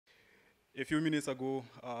A few minutes ago,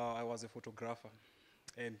 I was a photographer,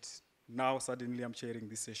 and now suddenly I'm chairing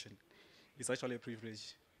this session. It's actually a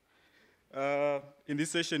privilege. In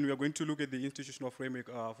this session, we are going to look at the institutional framework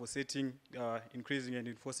for setting, increasing, and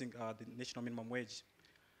enforcing the national minimum wage.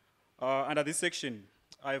 Under this section,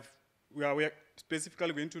 we are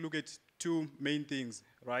specifically going to look at two main things,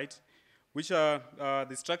 right? Which are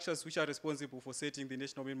the structures which are responsible for setting the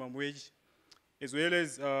national minimum wage, as well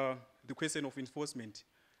as the question of enforcement.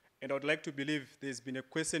 And I would like to believe there's been a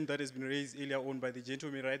question that has been raised earlier on by the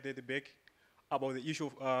gentleman right there at the back about the issue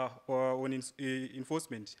of on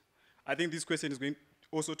enforcement. I think this question is going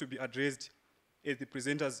also to be addressed as the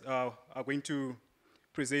presenters are going to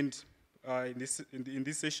present in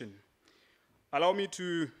this session. Allow me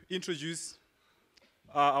to introduce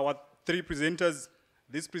our three presenters.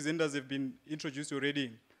 These presenters have been introduced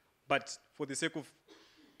already, but for the sake of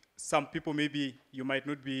some people, maybe you might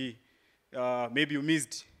not be, maybe you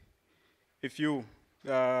missed a few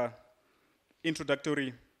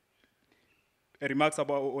introductory remarks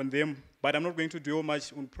on them, but I'm not going to dwell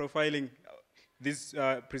much on profiling these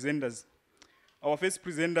presenters. Our first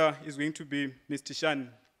presenter is going to be Mr. Shan.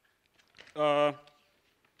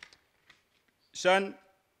 Shan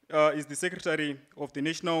is the Secretary of the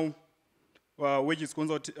National Wages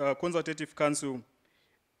Consultative Council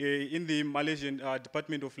in the Malaysian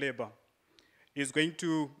Department of Labor. He's going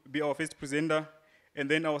to be our first presenter, and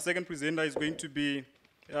then our second presenter is going to be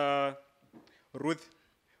Ruth.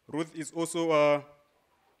 Ruth is also a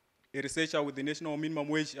researcher with the National Minimum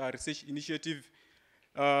Wage Research Initiative.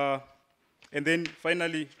 And then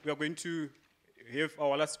finally, we are going to have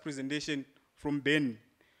our last presentation from Ben,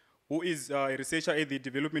 who is a researcher at the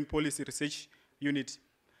Development Policy Research Unit.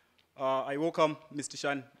 I welcome Mr.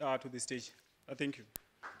 Shan to the stage. Thank you.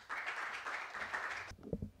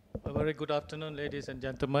 A very good afternoon, ladies and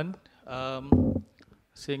gentlemen.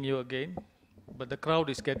 Seeing you again, but the crowd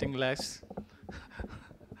is getting less.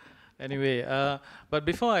 Anyway, but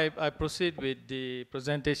before I proceed with the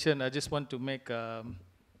presentation, I just want to make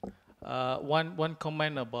one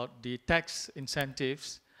comment about the tax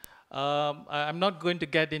incentives. I'm not going to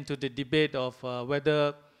get into the debate of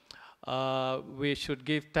whether we should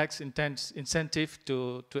give tax incentive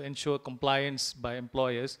to ensure compliance by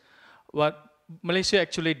employers. What Malaysia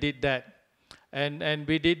actually did that, and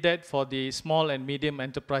we did that for the small and medium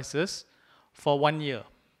enterprises for 1 year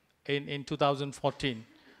in 2014.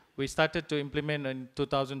 We started to implement in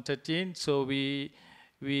 2013, so we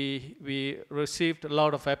received a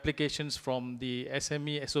lot of applications from the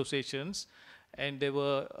SME associations, and they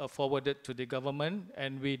were forwarded to the government,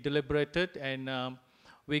 and we deliberated, and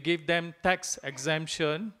we gave them tax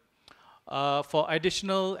exemption for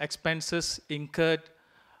additional expenses incurred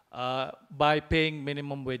by paying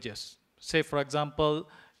minimum wages. Say, for example,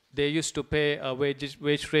 they used to pay a wage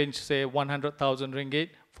range, say 100,000 ringgit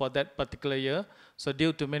for that particular year. So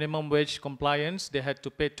due to minimum wage compliance, they had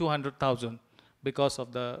to pay 200,000 because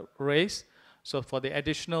of the raise. So for the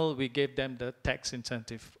additional, we gave them the tax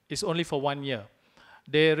incentive. It's only for 1 year.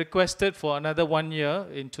 They requested for another 1 year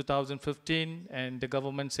in 2015, and the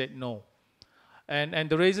government said no. And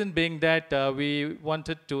the reason being that we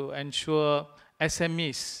wanted to ensure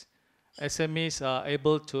SMEs are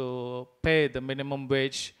able to pay the minimum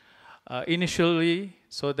wage initially,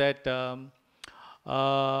 so that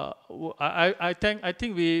I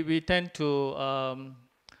think we tend to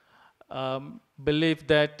believe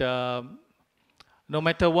that no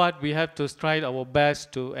matter what, we have to strive our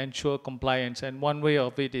best to ensure compliance, and one way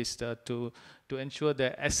of it is to ensure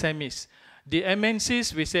the SMEs. The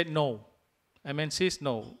MNCs, we said no. MNCs,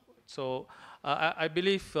 no. So I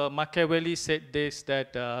believe Machiavelli said this,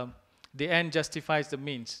 that the end justifies the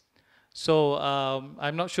means. So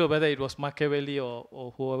I'm not sure whether it was Machiavelli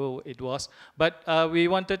or whoever it was, but we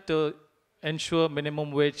wanted to ensure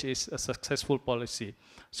minimum wage is a successful policy.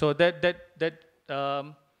 So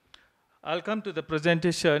I'll come to the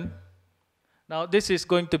presentation. Now this is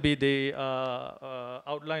going to be the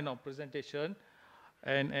outline of presentation,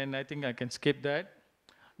 and I think I can skip that.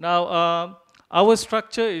 Now our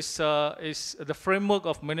structure is the framework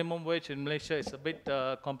of minimum wage in Malaysia is a bit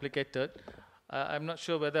complicated. I'm not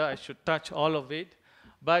sure whether I should touch all of it,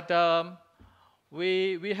 but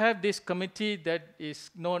we have this committee that is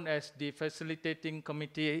known as the Facilitating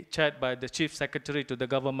Committee, chaired by the Chief Secretary to the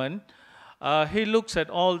government. He looks at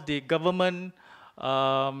all the government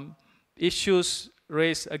issues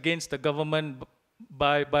raised against the government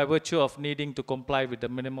by virtue of needing to comply with the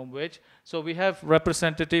minimum wage. So we have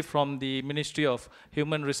representative from the Ministry of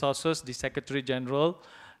Human Resources, the Secretary General,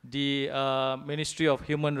 the Ministry of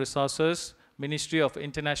Human Resources, Ministry of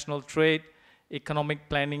International Trade, Economic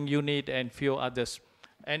Planning Unit, and few others.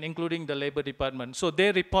 and including the Labor Department. So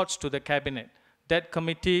they reports to the cabinet. That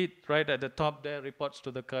committee right at the top there reports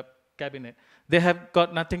to the cabinet. They have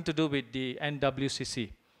got nothing to do with the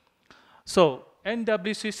NWCC. So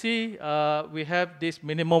NWCC, we have this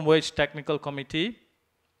minimum wage technical committee.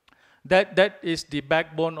 That is the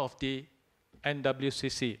backbone of the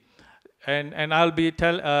NWCC. And I'll be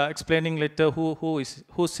explaining later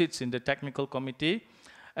who sits in the technical committee.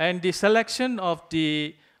 And the selection of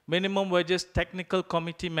the minimum wages technical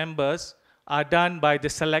committee members are done by the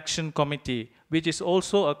selection committee, which is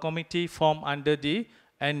also a committee formed under the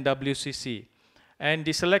NWCC. And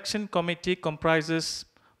the selection committee comprises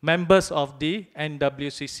members of the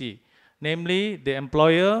NWCC, namely the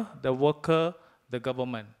employer, the worker, the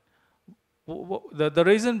government. The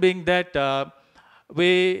reason being that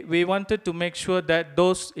we wanted to make sure that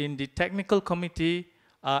those in the technical committee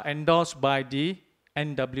are endorsed by the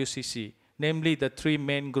NWCC, namely the three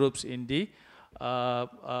main groups in the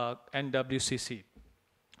NWCC.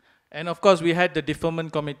 And of course, we had the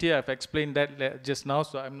deferment committee. I've explained that just now,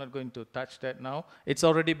 so I'm not going to touch that now. It's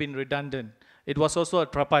already been redundant. It was also a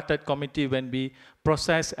tripartite committee when we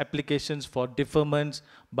process applications for deferments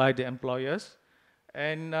by the employers.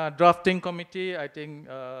 And drafting committee, I think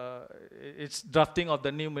it's drafting of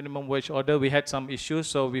the new minimum wage order. We had some issues,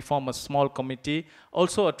 so we formed a small committee.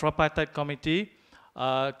 Also a tripartite committee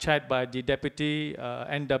chaired by the deputy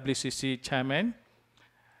NWCC chairman.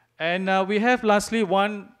 And we have lastly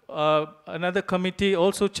another committee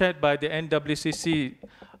also chaired by the NWCC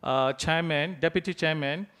chairman, deputy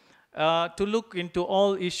chairman, to look into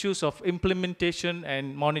all issues of implementation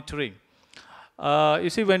and monitoring. You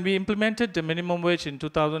see, when we implemented the minimum wage in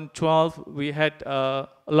 2012, we had a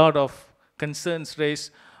lot of concerns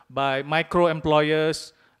raised by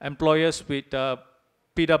micro-employers, employers with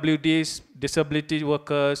PWDs, disability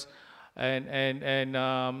workers,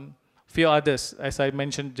 and few others, as I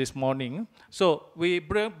mentioned this morning. So we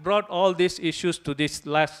brought all these issues to this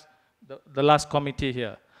the last committee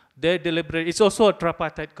here. They deliberate. It's also a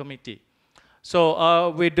tripartite committee.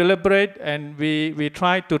 So we deliberate and we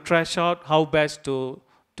try to trash out how best to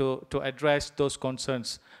address those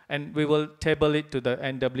concerns. And we will table it to the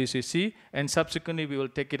NWCC, and subsequently we will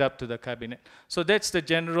take it up to the cabinet. So that's the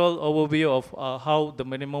general overview of how the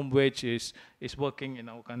minimum wage is working in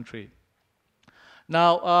our country.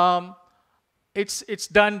 Now, it's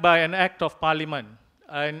done by an act of parliament.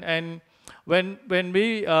 And when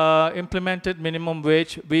we implemented minimum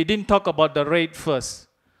wage, we didn't talk about the rate first.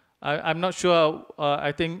 I'm not sure,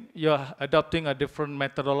 I think you're adopting a different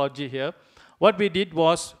methodology here. What we did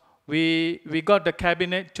was, we got the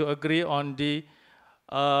cabinet to agree on the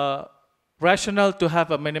rationale to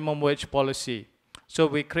have a minimum wage policy. So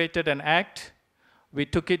we created an act, we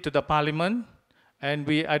took it to the parliament, and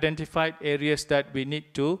we identified areas that we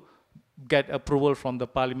need to get approval from the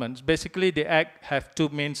parliament. Basically, the act have two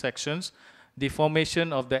main sections: the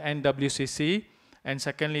formation of the NWCC, and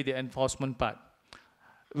secondly, the enforcement part.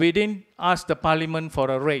 We didn't ask the parliament for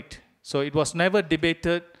a rate. So it was never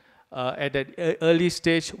debated at an early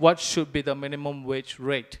stage what should be the minimum wage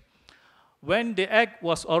rate. When the act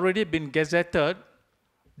was already been gazetted,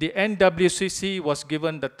 the NWCC was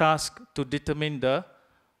given the task to determine the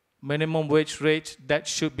minimum wage rate that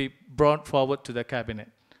should be brought forward to the cabinet.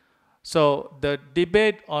 So the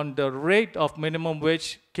debate on the rate of minimum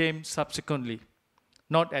wage came subsequently,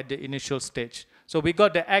 not at the initial stage. So we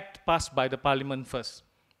got the act passed by the parliament first.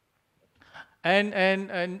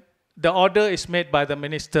 And the order is made by the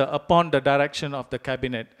minister upon the direction of the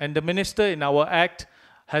cabinet. And the minister in our act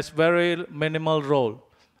has very minimal role,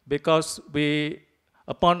 because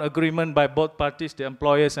upon agreement by both parties, the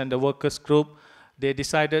employers and the workers group, they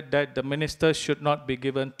decided that the minister should not be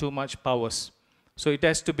given too much powers. So it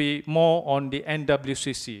has to be more on the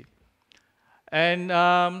NWCC. And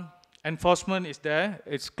enforcement is there.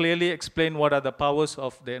 It's clearly explained what are the powers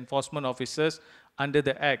of the enforcement officers under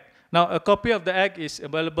the act. Now, a copy of the act is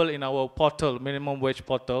available in our portal, minimum wage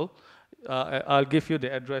portal. I'll give you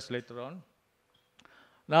the address later on.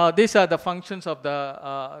 Now, these are the functions of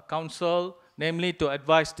the council, namely to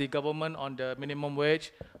advise the government on the minimum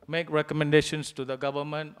wage, make recommendations to the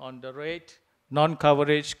government on the rate,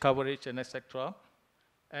 non-coverage, coverage, and etc.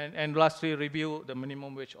 And lastly, review the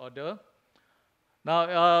minimum wage order.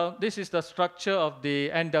 Now, this is the structure of the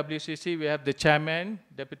NWCC. We have the chairman,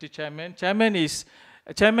 deputy chairman.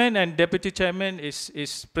 Chairman and deputy chairman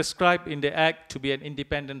is prescribed in the act to be an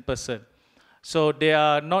independent person. So they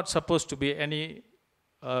are not supposed to be any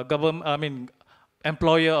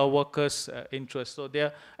employer or workers' interest. So they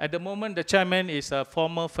are, at the moment, the chairman is a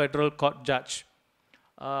former federal court judge.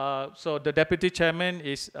 So the deputy chairman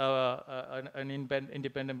is an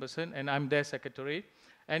independent person, and I'm their secretary.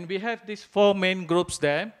 And we have these 4 main groups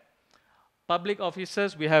there. Public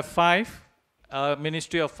officers, we have 5,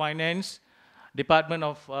 Ministry of Finance, Department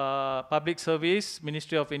of Public Service,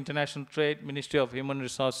 Ministry of International Trade, Ministry of Human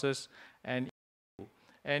Resources, and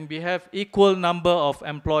we have equal number of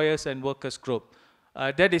employers and workers group.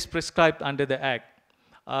 That is prescribed under the Act.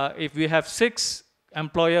 If we have 6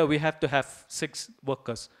 employer, we have to have 6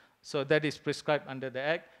 workers. So that is prescribed under the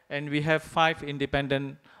Act. And we have 5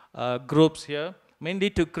 independent groups here, mainly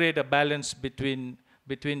to create a balance between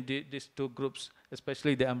these 2 groups,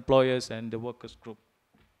 especially the employers and the workers group.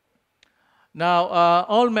 Now,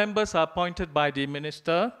 all members are appointed by the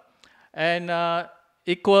minister, and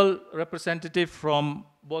equal representative from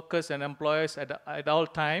workers and employers at all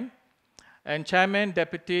time. And chairman,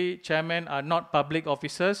 deputy chairman are not public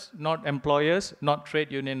officers, not employers, not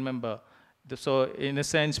trade union member. So in a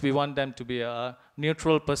sense, we want them to be a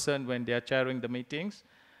neutral person when they are chairing the meetings.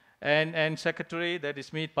 And secretary, that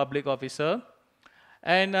is me, public officer.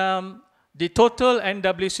 And the total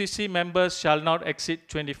NWCC members shall not exceed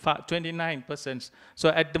 29 persons. So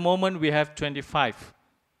at the moment, we have 25.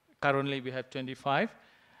 Currently, we have 25.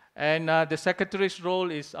 And the secretary's role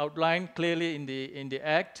is outlined clearly in the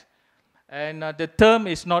Act. And the term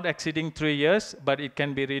is not exceeding 3 years, but it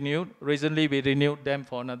can be renewed. Recently, we renewed them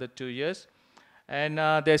for another 2 years. And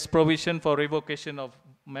there's provision for revocation of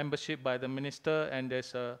membership by the minister, and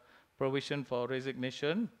there's a provision for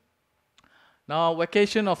resignation. Now,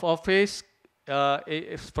 vacation of office,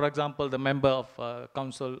 if, for example, the member of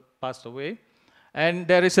council passed away, and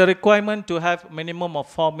there is a requirement to have minimum of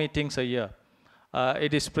 4 meetings a year.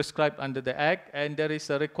 It is prescribed under the Act, and there is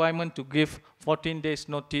a requirement to give 14 days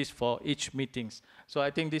notice for each meetings. So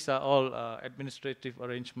I think these are all administrative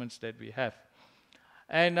arrangements that we have.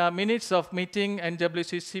 And minutes of meeting,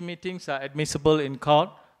 NWCC meetings are admissible in court.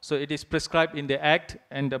 So it is prescribed in the Act,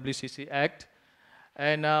 NWCC Act.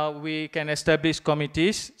 And we can establish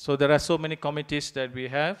committees. So there are so many committees that we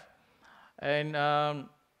have. And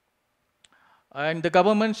the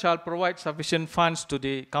government shall provide sufficient funds to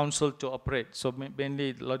the council to operate, so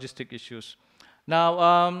mainly logistic issues.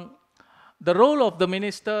 Now, the role of the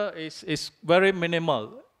minister is very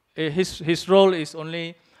minimal. His role is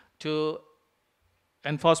only to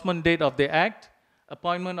enforcement date of the Act,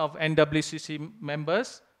 appointment of NWCC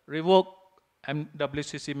members, revoke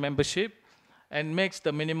NWCC membership, and makes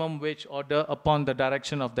the minimum wage order upon the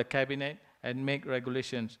direction of the cabinet and make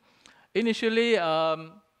regulations. Initially,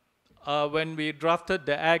 when we drafted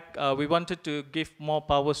the Act, we wanted to give more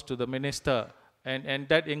powers to the minister, and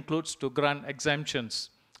that includes to grant exemptions,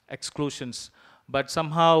 exclusions. But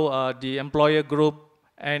somehow the employer group,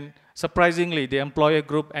 and surprisingly, the employer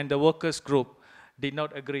group and the workers group did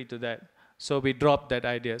not agree to that. So we dropped that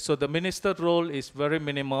idea. So the minister's role is very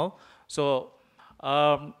minimal. So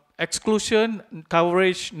exclusion,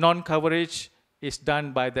 coverage, non-coverage is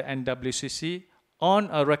done by the NWCC on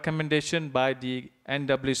a recommendation by the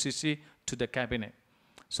NWCC to the cabinet.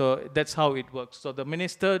 So that's how it works. So the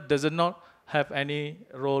minister does not have any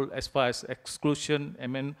role as far as exclusion,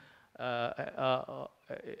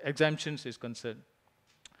 exemptions is concerned.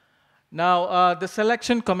 Now, the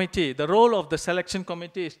selection committee, the role of the selection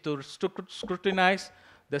committee is to scrutinize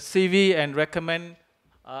the CV and recommend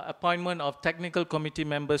appointment of technical committee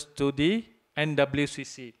members to the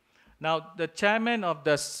NWCC. Now, the chairman of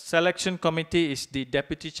the selection committee is the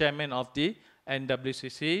deputy chairman of the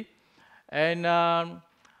NWCC. And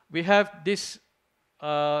we have these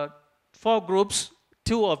 4 groups.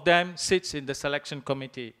 2 of them sits in the selection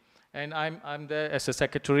committee. And I'm there as a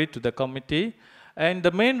secretary to the committee. And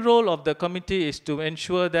the main role of the committee is to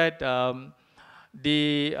ensure that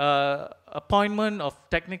the appointment of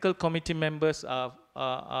technical committee members are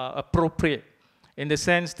appropriate, in the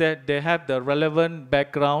sense that they have the relevant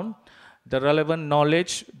background, the relevant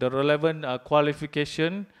knowledge, the relevant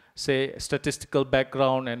qualification, say statistical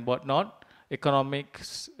background and whatnot,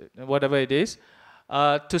 economics, whatever it is,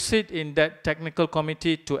 to sit in that technical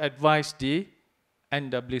committee to advise the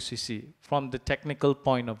NWCC from the technical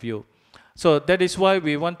point of view. So that is why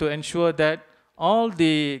we want to ensure that all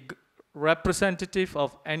the representative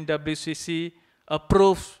of NWCC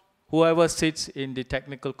approves whoever sits in the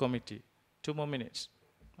technical committee. 2 more minutes.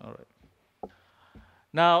 All right.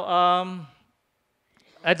 Now,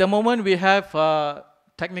 at the moment, we have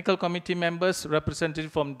technical committee members,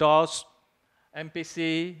 representative from DOS,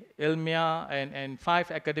 MPC, ILMIA, and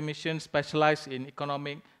 5 academicians specialized in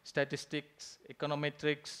economic statistics,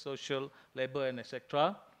 econometrics, social, labor, and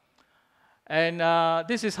etc. And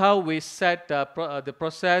this is how we set the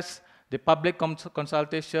process, the public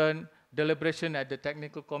consultation, deliberation at the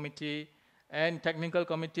technical committee, and technical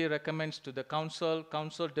committee recommends to the council,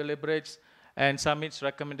 council deliberates, and submits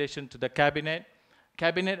recommendation to the cabinet.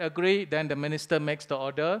 Cabinet agree, then the minister makes the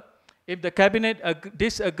order. If the cabinet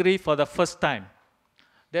disagree for the first time,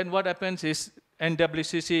 then what happens is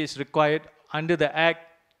NWCC is required under the act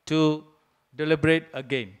to deliberate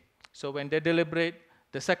again. So when they deliberate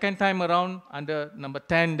the second time around, under number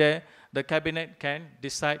 10 there, the cabinet can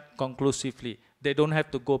decide conclusively. They don't have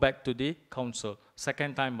to go back to the council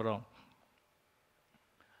second time around.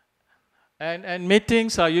 And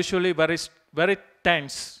meetings are usually very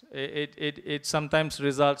tense. It sometimes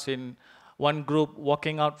results in one group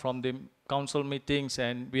walking out from the council meetings,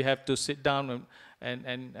 and we have to sit down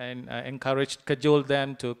and encourage, cajole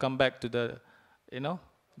them to come back to the,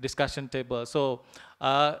 discussion table. So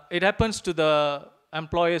it happens to the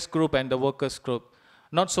employers group and the workers group,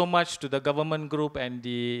 not so much to the government group and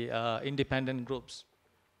the independent groups.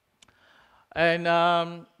 And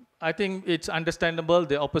I think it's understandable,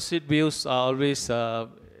 the opposite views are always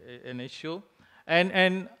an issue.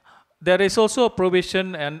 And there is also a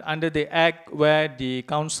provision under the Act where the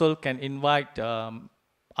council can invite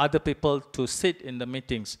other people to sit in the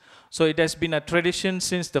meetings. So it has been a tradition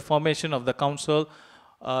since the formation of the council.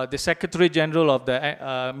 The Secretary General of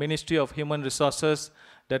the Ministry of Human Resources,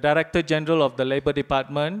 the Director General of the Labour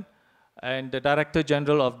Department, and the Director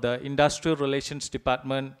General of the Industrial Relations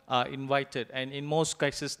Department are invited, and in most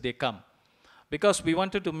cases they come. Because we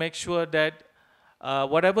wanted to make sure that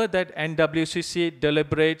whatever that NWCC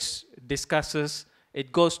deliberates, discusses,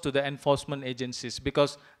 it goes to the enforcement agencies,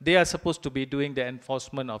 because they are supposed to be doing the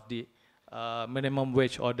enforcement of the minimum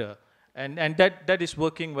wage order. And that is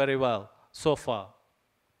working very well so far.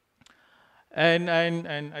 And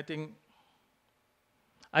I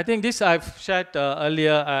think this I've shared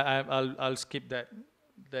earlier. I'll skip that,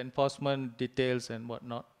 the enforcement details and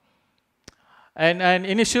whatnot. And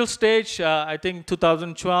initial stage, I think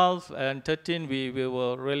 2012 and 13, we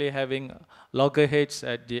were really having loggerheads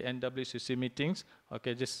at the NWCC meetings.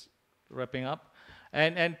 Okay, just wrapping up.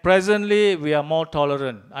 And presently, we are more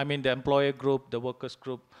tolerant. I mean, the employer group, the workers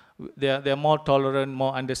group, they're more tolerant,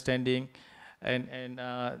 more understanding. And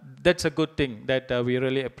that's a good thing that we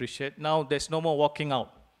really appreciate. Now, there's no more walking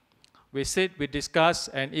out. We sit, we discuss,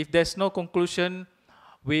 and if there's no conclusion,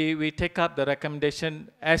 we take up the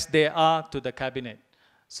recommendation as they are to the cabinet.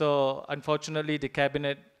 So unfortunately, the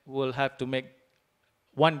cabinet will have to make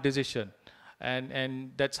one decision,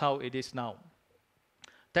 and that's how it is now.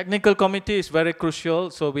 Technical committee is very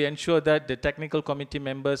crucial, so we ensure that the technical committee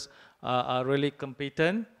members are really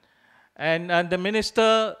competent. And the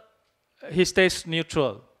minister, he stays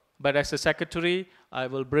neutral, but as a secretary, I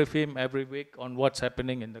will brief him every week on what's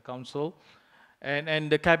happening in the council. And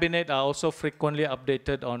the cabinet are also frequently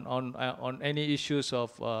updated on any issues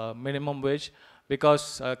of minimum wage,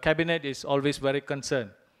 because cabinet is always very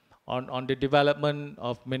concerned on the development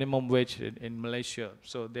of minimum wage in Malaysia.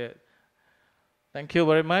 So thank you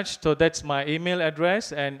very much. So that's my email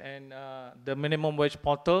address and the minimum wage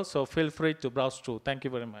portal. So feel free to browse through. Thank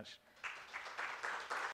you very much.